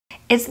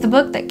It's the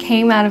book that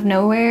came out of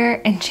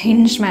nowhere and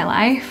changed my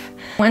life.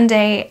 One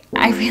day,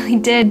 I really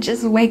did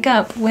just wake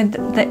up with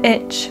the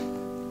itch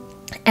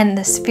and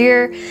this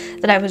fear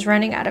that I was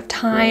running out of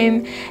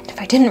time. And if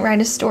I didn't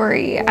write a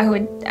story, I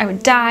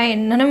would die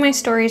and none of my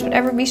stories would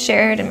ever be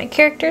shared and my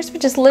characters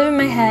would just live in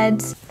my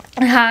head.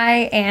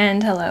 Hi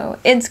and hello,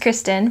 it's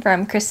Kristin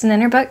from Kristin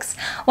and Her Books.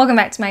 Welcome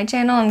back to my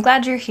channel. I'm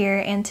glad you're here,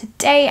 and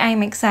today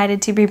I'm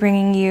excited to be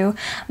bringing you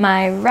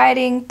my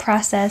writing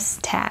process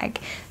tag.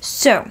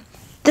 So,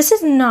 this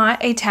is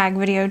not a tag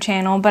video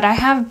channel, but I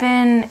have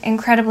been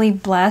incredibly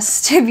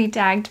blessed to be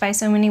tagged by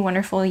so many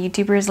wonderful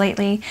YouTubers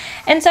lately,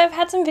 and so I've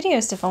had some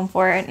videos to film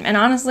for it, and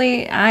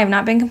honestly, I have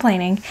not been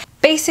complaining.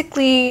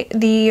 Basically,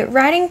 the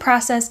writing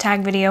process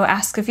tag video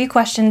asks a few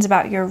questions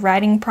about your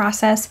writing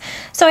process,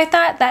 so I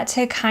thought that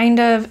to kind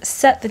of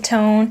set the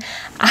tone,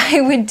 I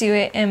would do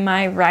it in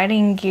my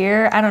writing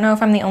gear. I don't know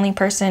if I'm the only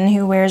person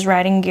who wears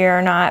writing gear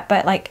or not,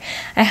 but like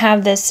I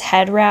have this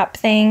head wrap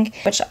thing,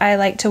 which I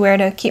like to wear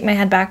to keep my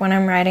head back when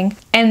I'm writing,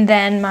 and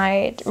then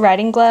my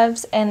writing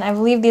gloves, and I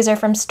believe these are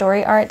from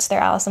Story Arts. They're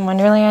Alice in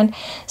Wonderland.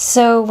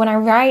 So when I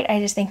write, I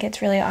just think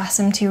it's really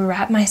awesome to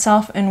wrap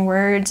myself in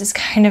words as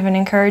kind of an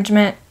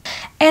encouragement.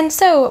 And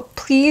so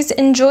please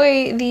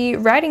enjoy the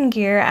writing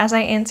gear as I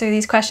answer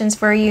these questions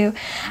for you.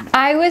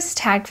 I was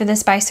tagged for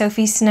this by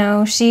Sophie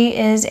Snow. She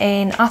is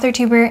an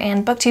author-tuber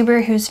and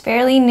booktuber who's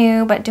fairly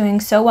new but doing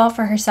so well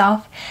for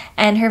herself,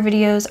 and her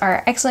videos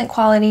are excellent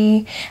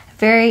quality,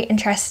 very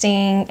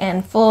interesting,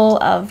 and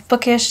full of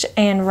bookish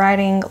and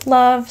writing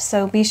love,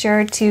 so be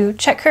sure to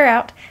check her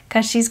out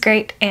because she's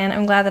great, and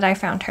I'm glad that I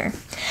found her.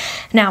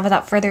 Now,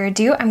 without further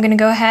ado, I'm going to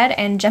go ahead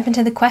and jump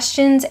into the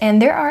questions,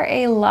 and there are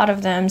a lot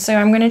of them, so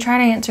I'm going to try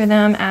to answer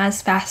them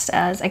as fast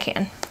as I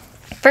can.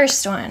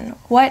 First one,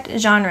 what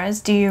genres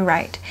do you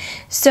write?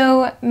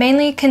 So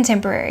mainly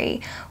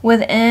contemporary,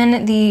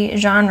 within the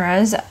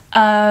genres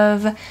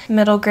of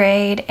middle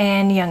grade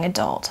and young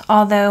adult,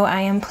 although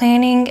I am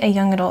planning a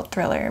young adult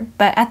thriller,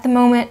 but at the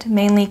moment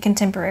mainly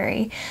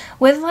contemporary,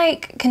 with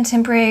like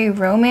contemporary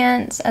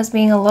romance as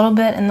being a little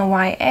bit in the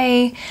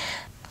YA.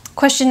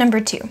 Question number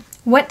 2,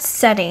 what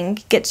setting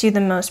gets you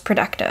the most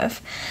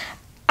productive?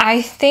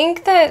 I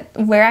think that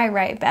where I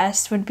write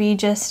best would be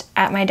just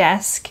at my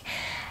desk,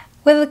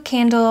 with a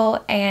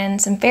candle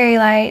and some fairy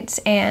lights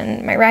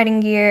and my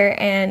writing gear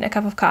and a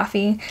cup of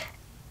coffee.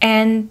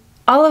 And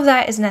all of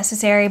that is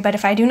necessary, but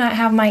if I do not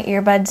have my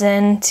earbuds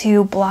in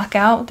to block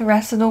out the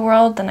rest of the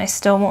world, then I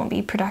still won't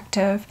be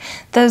productive.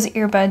 Those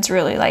earbuds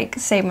really like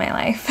save my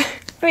life.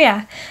 But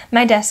yeah,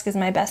 my desk is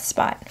my best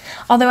spot.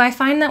 Although I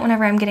find that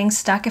whenever I'm getting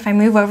stuck, if I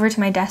move over to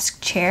my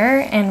desk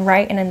chair and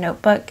write in a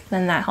notebook,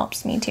 then that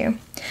helps me too.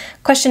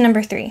 Question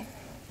number 3.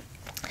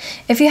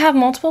 If you have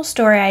multiple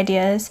story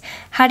ideas,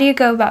 how do you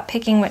go about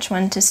picking which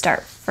one to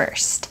start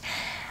first?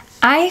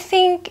 I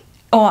think,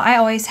 well, I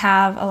always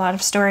have a lot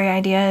of story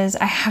ideas.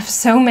 I have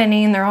so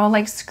many, and they're all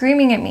like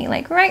screaming at me,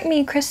 like, write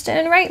me,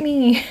 Kristin, write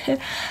me.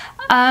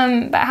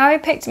 But how I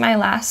picked my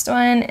last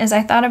one is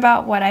I thought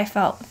about what I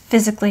felt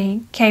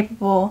physically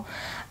capable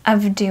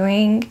of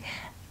doing,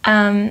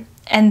 and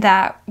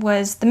that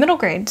was the middle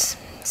grades.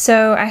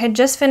 So I had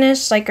just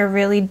finished like a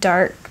really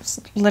dark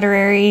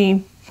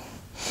literary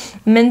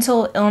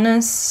mental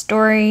illness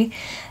story,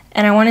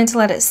 and I wanted to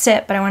let it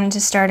sit, but I wanted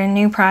to start a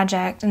new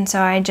project, and so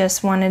I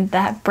just wanted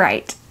that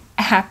bright,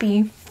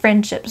 happy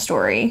friendship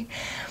story,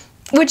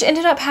 which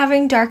ended up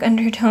having dark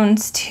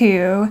undertones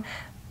too,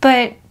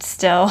 but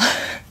still.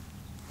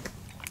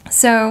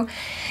 So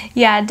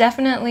yeah,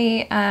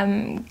 definitely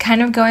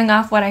kind of going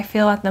off what I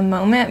feel at the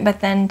moment, but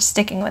then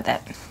sticking with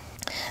it.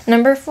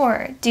 Number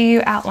 4, do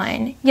you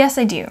outline? Yes,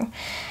 I do.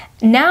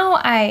 Now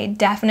I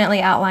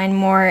definitely outline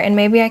more, and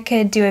maybe I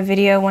could do a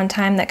video one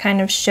time that kind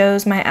of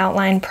shows my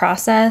outline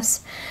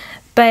process.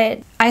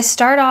 But I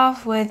start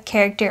off with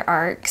character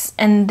arcs,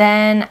 and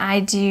then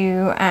I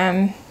do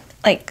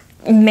like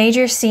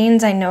major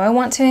scenes I know I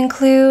want to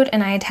include,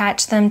 and I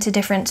attach them to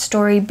different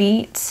story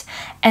beats,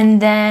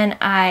 and then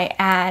I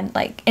add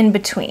like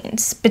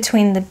in-betweens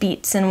between the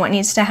beats and what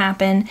needs to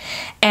happen,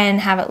 and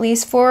have at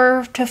least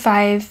 4 to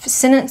 5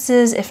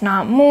 sentences, if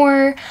not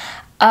more,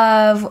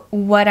 of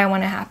what I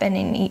want to happen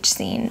in each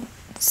scene.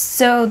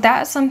 So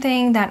that's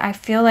something that I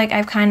feel like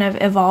I've kind of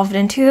evolved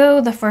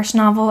into. The first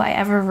novel I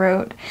ever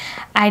wrote,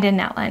 I didn't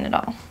outline at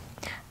all.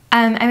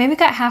 I maybe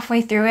got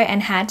halfway through it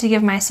and had to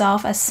give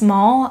myself a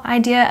small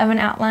idea of an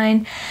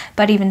outline,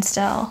 but even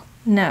still,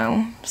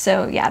 no.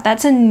 So yeah,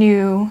 that's a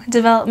new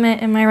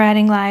development in my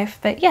writing life,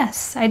 but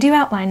yes, I do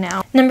outline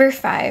now. Number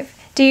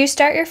 5, do you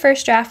start your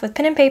first draft with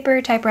pen and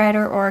paper,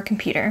 typewriter, or a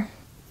computer?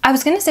 I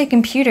was gonna say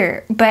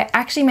computer, but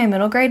actually my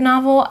middle grade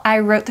novel, I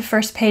wrote the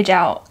first page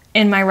out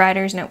in my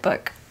writer's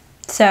notebook.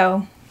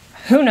 So,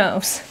 who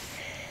knows?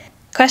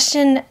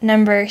 Question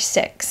number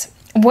 6.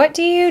 What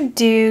do you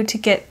do to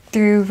get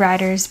through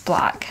writer's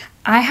block?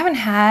 I haven't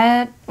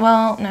had,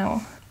 well,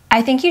 no.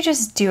 I think you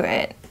just do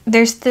it.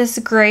 There's this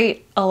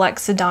great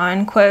Alexa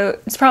Dawn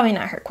quote. It's probably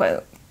not her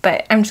quote,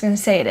 but I'm just gonna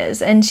say it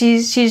is. And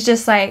she's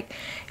just like,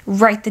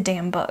 write the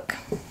damn book.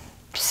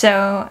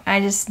 So I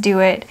just do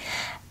it.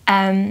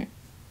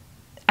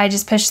 I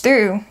just push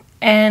through.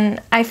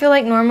 And I feel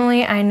like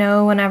normally I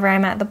know whenever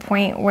I'm at the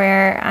point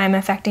where I'm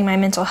affecting my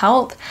mental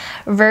health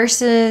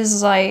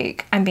versus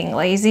like I'm being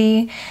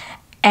lazy,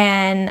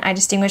 and I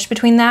distinguish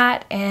between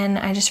that and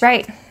I just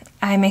write.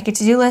 I make a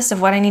to-do list of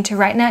what I need to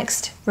write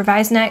next,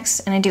 revise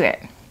next, and I do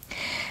it.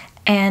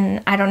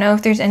 And I don't know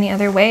if there's any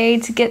other way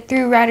to get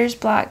through writer's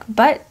block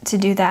but to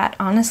do that,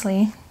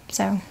 honestly.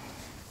 So,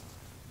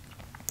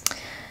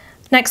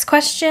 next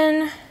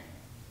question.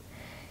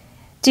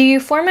 Do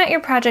you format your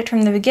project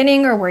from the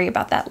beginning or worry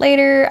about that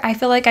later? I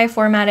feel like I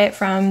format it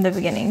from the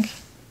beginning.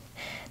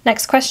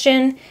 Next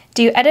question.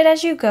 Do you edit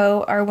as you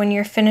go or when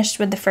you're finished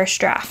with the first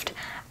draft?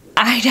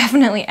 I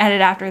definitely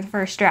edit after the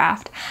first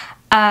draft.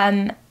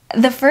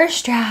 The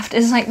first draft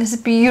is like this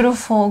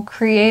beautiful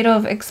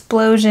creative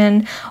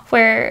explosion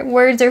where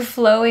words are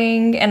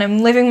flowing and I'm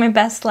living my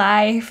best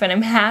life and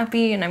I'm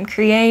happy and I'm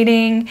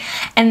creating.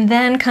 And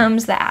then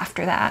comes the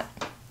after that,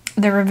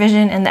 the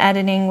revision and the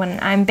editing when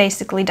I'm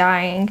basically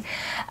dying.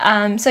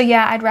 So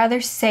yeah, I'd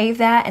rather save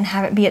that and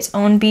have it be its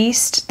own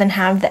beast than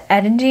have the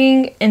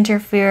editing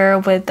interfere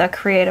with the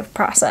creative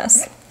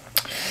process.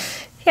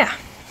 Yeah.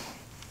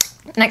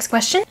 Next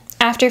question.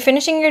 After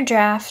finishing your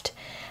draft,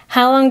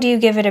 how long do you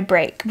give it a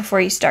break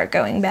before you start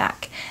going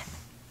back?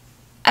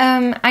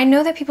 I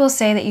know that people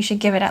say that you should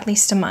give it at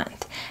least a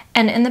month.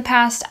 And in the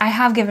past, I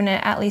have given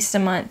it at least a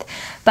month.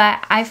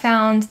 But I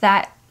found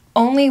that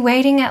only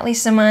waiting at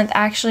least a month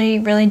actually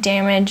really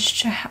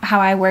damaged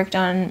how I worked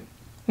on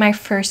my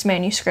first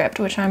manuscript,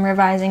 which I'm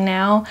revising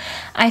now.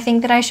 I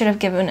think that I should have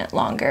given it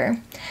longer.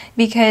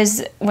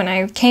 Because when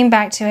I came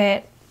back to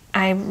it,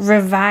 I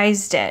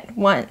revised it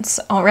once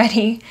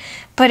already,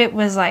 but it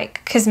was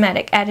like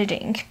cosmetic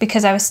editing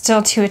because I was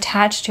still too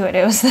attached to it.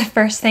 It was the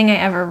first thing I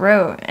ever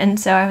wrote. And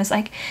so I was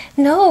like,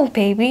 no,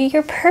 baby,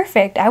 you're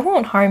perfect. I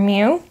won't harm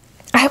you.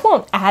 I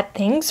won't add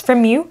things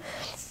from you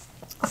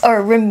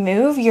or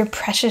remove your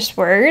precious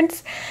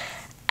words.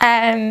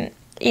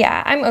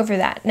 Yeah, I'm over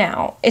that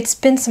now. It's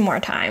been some more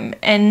time.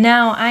 And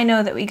now I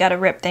know that we got to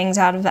rip things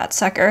out of that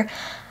sucker,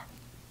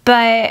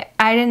 but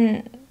I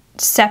didn't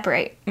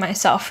separate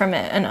myself from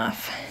it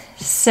enough.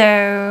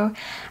 So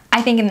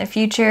I think in the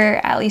future,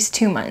 at least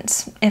 2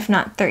 months, if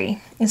not 3,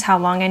 is how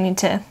long I need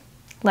to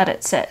let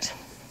it sit.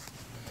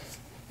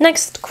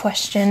 Next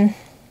question.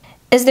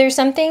 Is there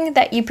something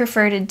that you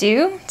prefer to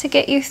do to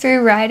get you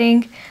through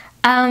writing?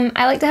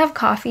 I like to have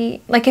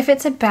coffee. Like if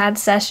it's a bad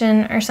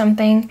session or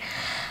something,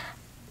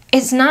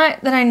 it's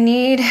not that I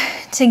need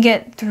to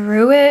get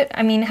through it.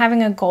 I mean,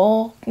 having a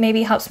goal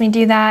maybe helps me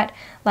do that.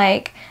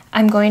 Like,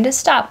 I'm going to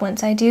stop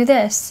once I do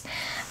this.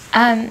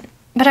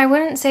 But I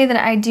wouldn't say that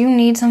I do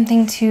need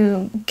something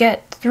to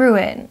get through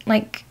it.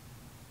 Like,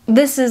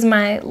 this is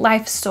my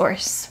life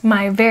source,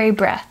 my very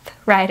breath,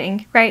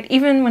 writing, right?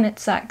 Even when it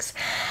sucks.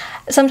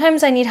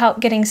 Sometimes I need help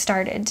getting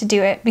started to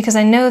do it because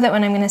I know that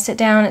when I'm going to sit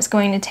down, it's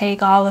going to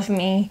take all of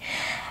me.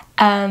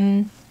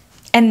 And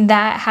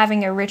that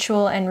having a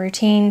ritual and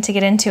routine to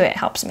get into it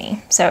helps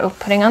me. So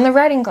putting on the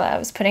writing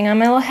gloves, putting on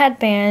my little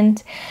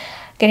headband,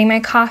 getting my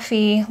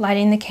coffee,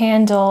 lighting the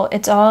candle,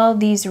 it's all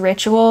these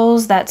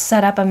rituals that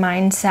set up a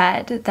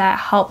mindset that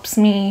helps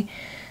me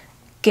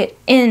get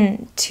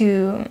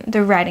into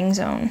the writing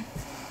zone.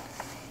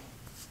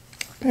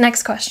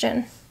 Next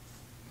question.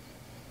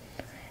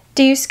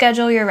 Do you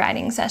schedule your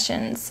writing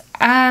sessions?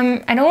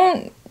 I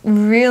don't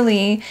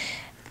really.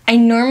 I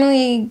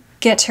normally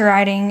get to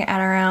writing at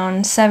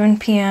around 7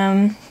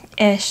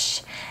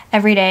 p.m.-ish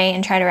every day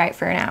and try to write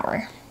for an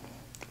hour.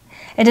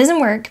 It doesn't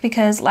work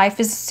because life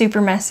is super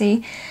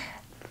messy,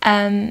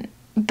 but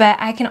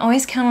I can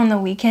always count on the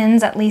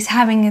weekends at least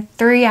having a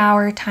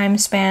 3-hour time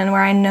span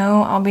where I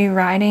know I'll be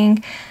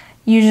writing,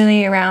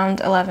 usually around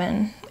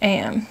 11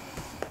 a.m.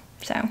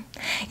 So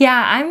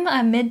yeah, I'm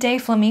a midday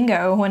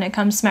flamingo when it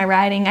comes to my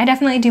writing. I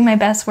definitely do my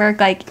best work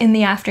like in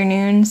the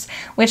afternoons,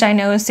 which I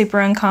know is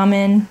super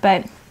uncommon,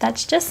 but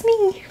that's just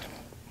me.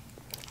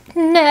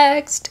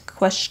 Next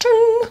question.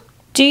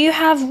 Do you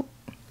have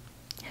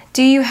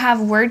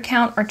word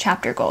count or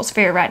chapter goals for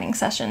your writing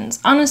sessions?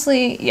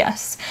 Honestly,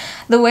 yes.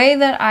 The way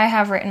that I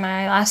have written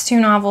my last 2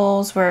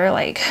 novels were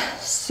like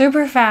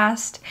super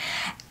fast,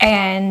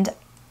 and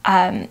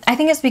I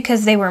think it's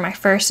because they were my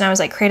first and I was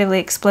like creatively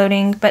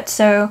exploding. But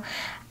so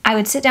I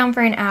would sit down for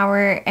an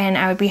hour and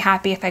I would be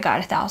happy if I got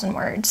 1,000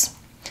 words.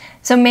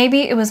 So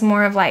maybe it was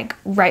more of like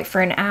write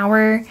for an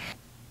hour.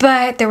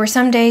 But there were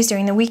some days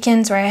during the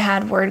weekends where I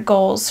had word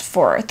goals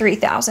for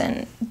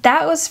 3,000.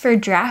 That was for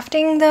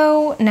drafting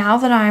though. Now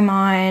that I'm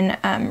on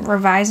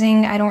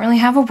revising, I don't really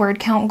have a word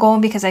count goal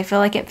because I feel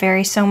like it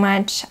varies so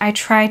much. I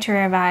try to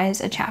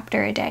revise a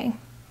chapter a day.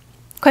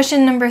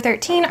 Question number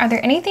 13, are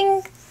there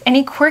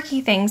any quirky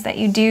things that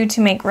you do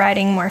to make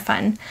writing more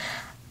fun?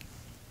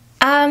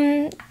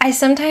 I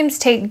sometimes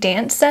take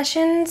dance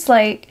sessions,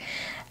 like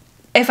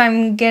if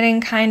I've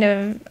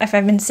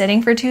been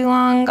sitting for too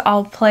long,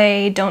 I'll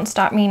play Don't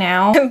Stop Me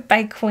Now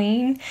by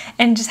Queen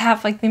and just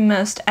have like the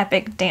most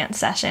epic dance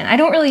session. I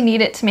don't really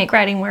need it to make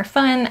writing more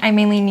fun. I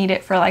mainly need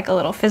it for like a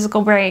little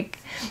physical break,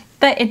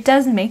 but it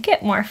does make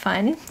it more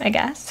fun, I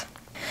guess.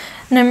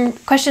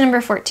 Question number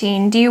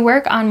 14, do you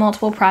work on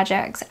multiple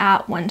projects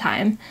at one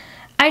time?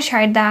 I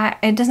tried that.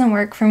 It doesn't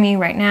work for me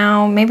right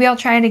now. Maybe I'll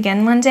try it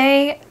again one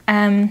day.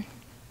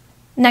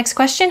 Next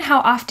question, how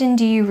often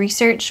do you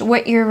research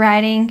what you're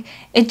writing?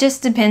 It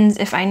just depends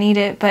if I need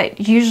it,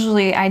 but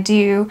usually I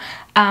do.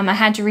 I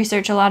had to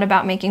research a lot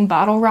about making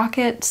bottle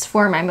rockets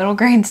for my middle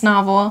grades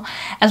novel,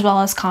 as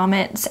well as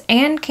comets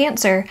and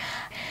cancer.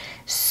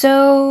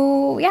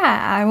 So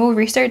yeah, I will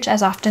research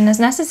as often as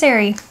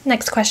necessary.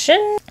 Next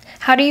question,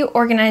 how do you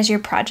organize your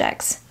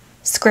projects?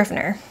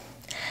 Scrivener.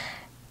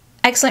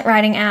 Excellent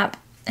writing app,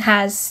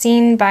 has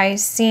scene by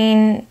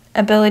scene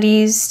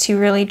abilities to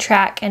really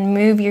track and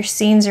move your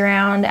scenes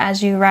around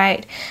as you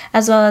write,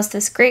 as well as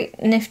this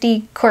great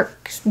nifty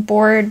cork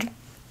board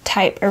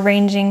type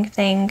arranging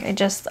thing.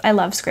 I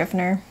love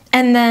Scrivener.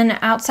 And then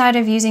outside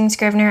of using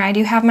Scrivener, I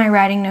do have my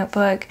writing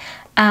notebook.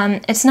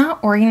 It's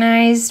not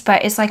organized,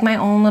 but it's like my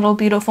own little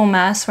beautiful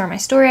mess where my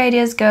story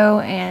ideas go,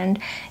 and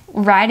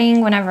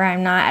writing whenever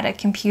I'm not at a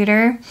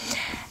computer,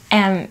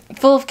 and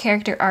full of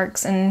character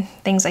arcs and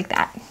things like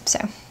that.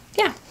 So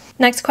yeah.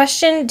 Next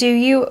question, do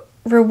you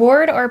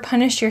reward or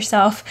punish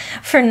yourself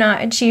for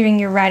not achieving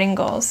your writing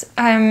goals?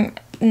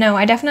 No,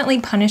 I definitely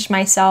punish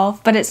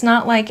myself, but it's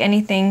not like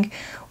anything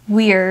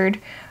weird.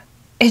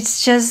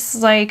 It's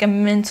just like a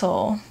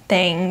mental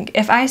thing.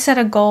 If I set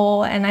a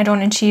goal and I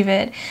don't achieve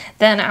it,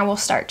 then I will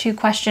start to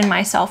question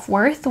my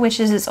self-worth, which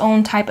is its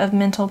own type of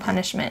mental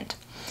punishment.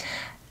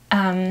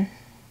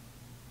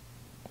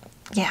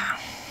 Yeah.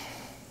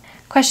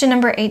 Question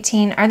number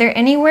 18, are there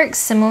any works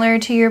similar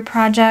to your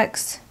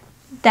projects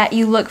that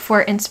you look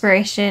for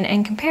inspiration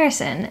and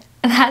comparison?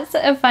 That's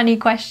a funny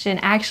question,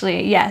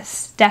 actually.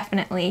 Yes,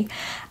 definitely.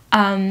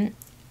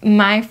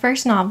 My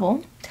first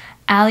novel,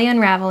 Allie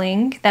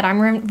Unraveling, that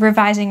I'm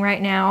revising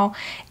right now,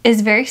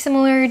 is very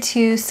similar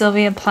to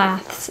Sylvia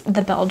Plath's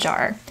The Bell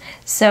Jar.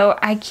 So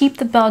I keep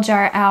the bell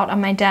jar out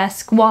on my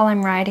desk while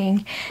I'm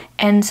writing,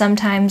 and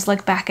sometimes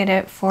look back at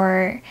it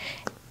for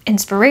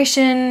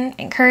inspiration,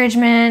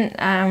 encouragement,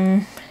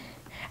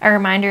 a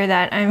reminder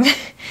that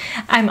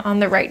I'm on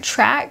the right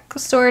track,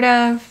 sort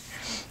of,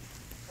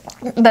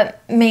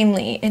 but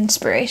mainly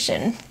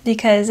inspiration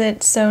because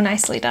it's so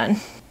nicely done.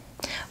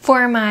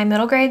 For my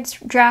middle grades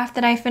draft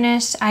that I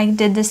finished, I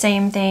did the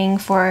same thing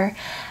for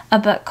a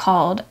book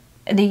called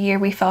The Year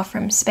We Fell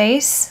from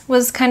Space,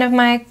 was kind of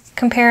my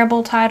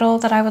comparable title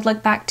that I would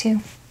look back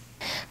to.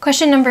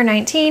 Question number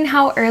 19,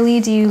 how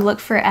early do you look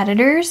for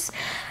editors?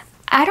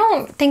 I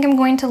don't think I'm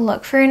going to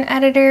look for an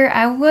editor.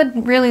 I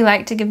would really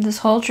like to give this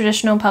whole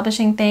traditional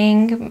publishing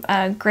thing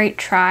a great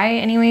try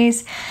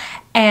anyways.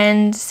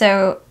 And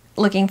so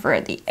looking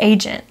for the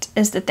agent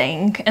is the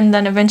thing. And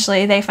then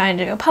eventually they find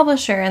a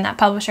publisher, and that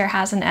publisher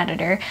has an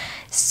editor.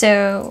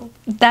 So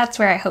that's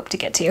where I hope to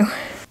get to.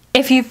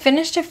 If you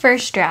finished a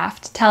first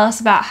draft, tell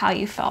us about how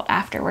you felt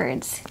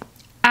afterwards.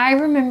 I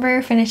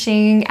remember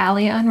finishing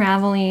Allie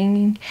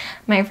Unraveling,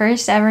 my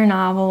first ever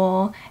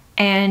novel,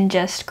 and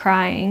just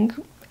crying.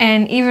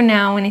 And even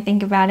now when I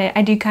think about it,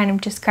 I do kind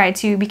of just cry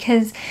too,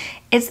 because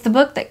it's the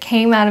book that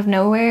came out of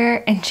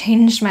nowhere and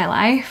changed my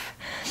life.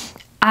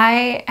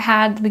 I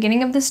had the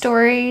beginning of the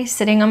story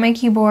sitting on my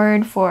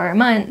keyboard for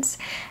months,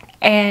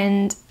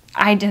 and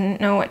I didn't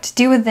know what to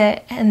do with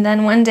it. And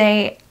then one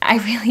day I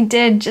really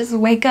did just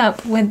wake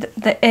up with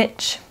the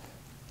itch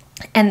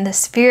and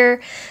this fear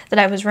that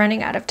I was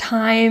running out of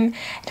time.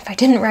 And if I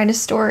didn't write a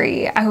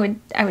story, I would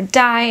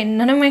die, and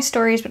none of my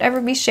stories would ever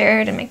be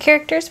shared, and my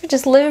characters would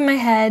just live in my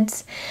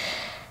heads.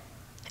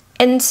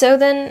 And so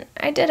then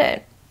I did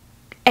it.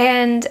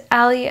 And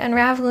Allie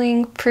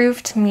Unraveling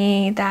proved to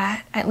me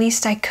that at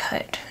least I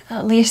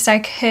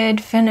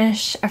could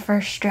finish a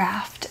first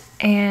draft.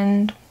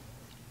 And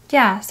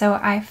yeah, so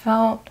I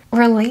felt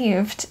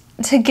relieved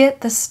to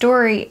get the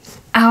story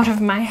out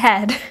of my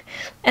head,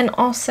 and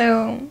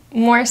also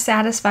more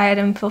satisfied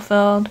and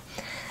fulfilled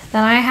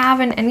than I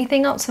have in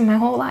anything else in my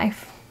whole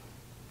life.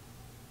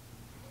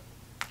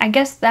 I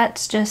guess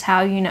that's just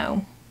how you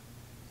know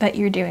that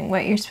you're doing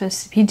what you're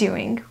supposed to be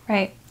doing,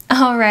 right?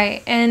 All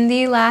right, and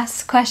the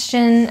last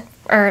question,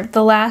 or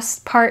the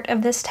last part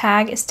of this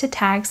tag, is to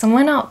tag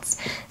someone else.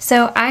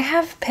 So I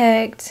have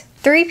picked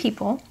 3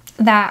 people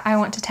that I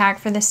want to tag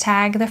for this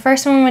tag. The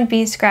first one would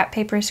be Scrap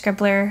Paper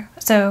Scribbler.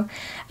 So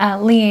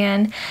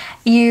Leanne,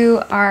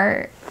 you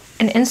are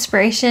an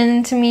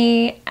inspiration to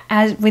me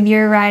as with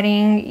your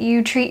writing.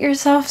 You treat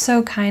yourself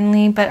so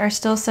kindly but are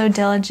still so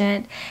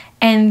diligent,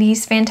 and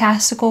these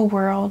fantastical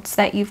worlds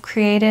that you've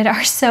created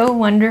are so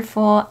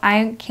wonderful.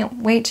 I can't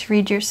wait to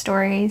read your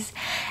stories,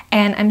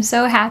 and I'm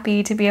so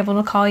happy to be able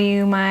to call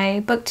you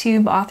my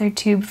booktube,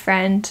 authortube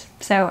friend.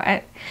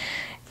 So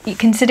you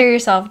consider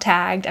yourself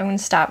tagged. I'm going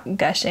to stop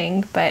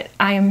gushing, but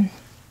I am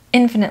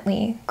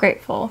infinitely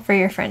grateful for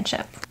your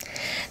friendship.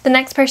 The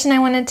next person I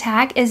want to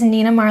tag is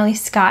Nina Marley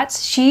Scott.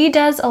 She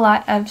does a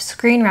lot of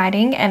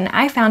screenwriting, and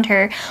I found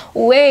her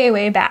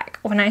way back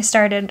when I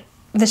started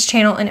this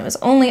channel, and it was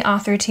only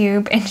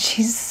AuthorTube, and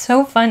she's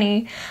so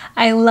funny.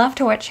 I love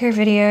to watch her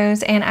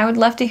videos, and I would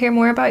love to hear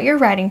more about your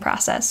writing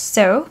process.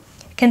 So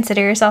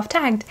consider yourself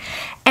tagged.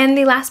 And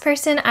the last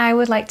person I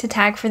would like to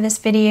tag for this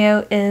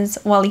video is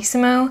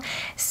Wallissimo.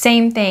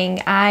 Same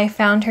thing, I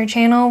found her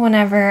channel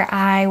whenever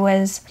I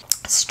was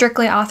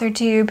strictly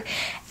AuthorTube,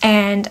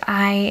 and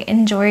I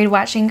enjoyed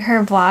watching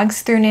her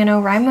vlogs through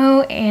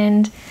NaNoWriMo,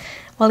 and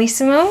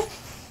Wallissimo,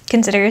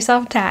 consider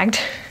yourself tagged.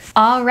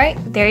 All right,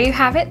 there you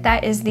have it.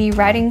 That is the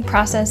writing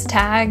process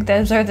tag.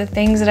 Those are the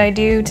things that I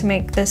do to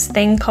make this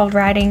thing called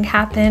writing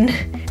happen.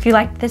 If you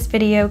liked this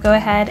video, go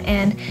ahead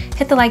and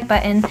hit the like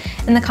button.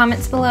 In the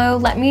comments below,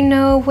 let me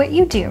know what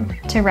you do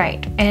to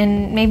write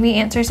and maybe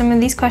answer some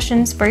of these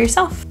questions for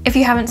yourself. If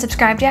you haven't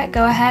subscribed yet,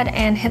 go ahead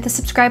and hit the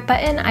subscribe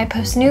button. I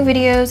post new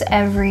videos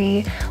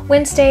every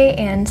Wednesday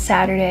and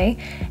Saturday.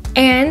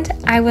 And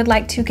I would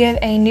like to give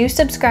a new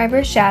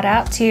subscriber shout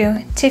out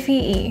to Tiffy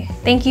E.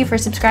 Thank you for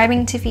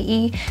subscribing, Tiffy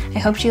E. I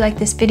hope you liked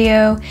this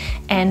video,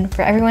 and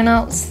for everyone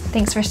else,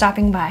 thanks for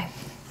stopping by.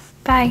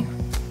 Bye.